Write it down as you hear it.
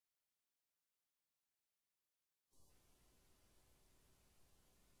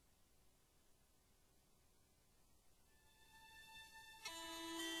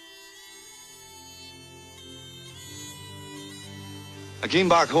I came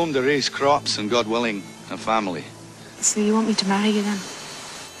back home to raise crops and, God willing, a family. So you want me to marry you then?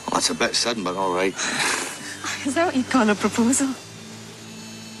 Well, that's a bit sudden, but all right. Is that what you'd call a proposal?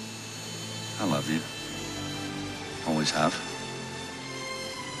 I love you. Always have.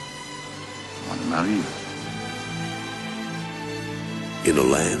 I want to marry you. In a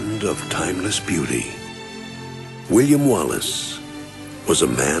land of timeless beauty, William Wallace was a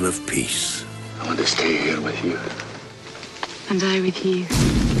man of peace. I want to stay here with you. And I with you.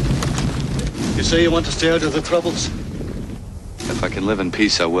 You say you want to stay out of the troubles? If I can live in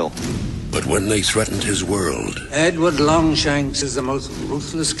peace, I will. But when they threatened his world, Edward Longshanks is the most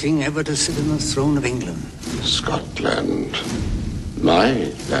ruthless king ever to sit on the throne of England. Scotland. My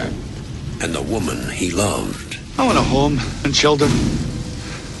land. and the woman he loved, I want a home and children.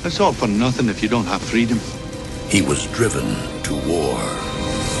 It's all for nothing if you don't have freedom. he was driven to war.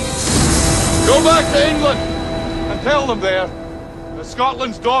 Go back to England and tell them there that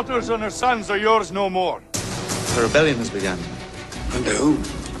Scotland's daughters and her sons are yours no more. A rebellion has begun. Under whom?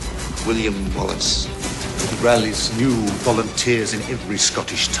 William Wallace. He rallies new volunteers in every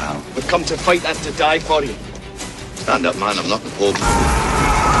Scottish town. We've come to fight and to die for you. Stand up, man. I'm not the Pope.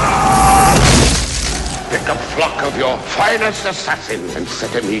 Pick a flock of your finest assassins and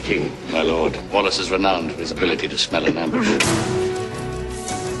set a meeting. My lord, Wallace is renowned for his ability to smell an ambush.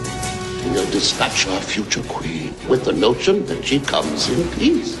 We'll dispatch our future queen with the notion that she comes in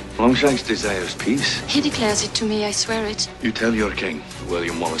peace. Longshanks desires peace. He declares it to me, I swear it. You tell your king,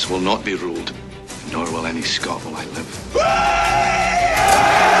 William Wallace will not be ruled, nor will any Scot while I live.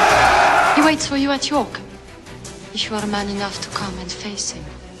 He waits for you at York. If you are man enough to come and face him.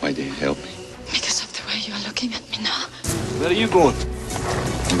 Why do you help me? Because of the way you are looking at me now. Where are you going?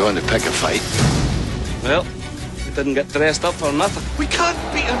 I'm going to pick a fight. Well, we didn't get dressed up for nothing. We can't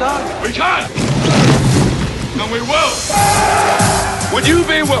beat an army. We can! And we will! Would you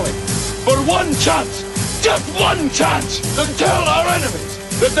be willing, for one chance, just one chance, to tell our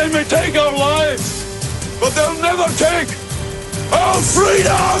enemies that they may take our lives, but they'll never take our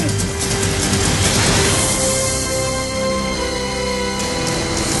freedom?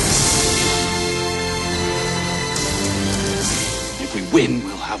 If we win,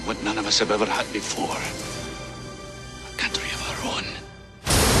 we'll have what none of us have ever had before.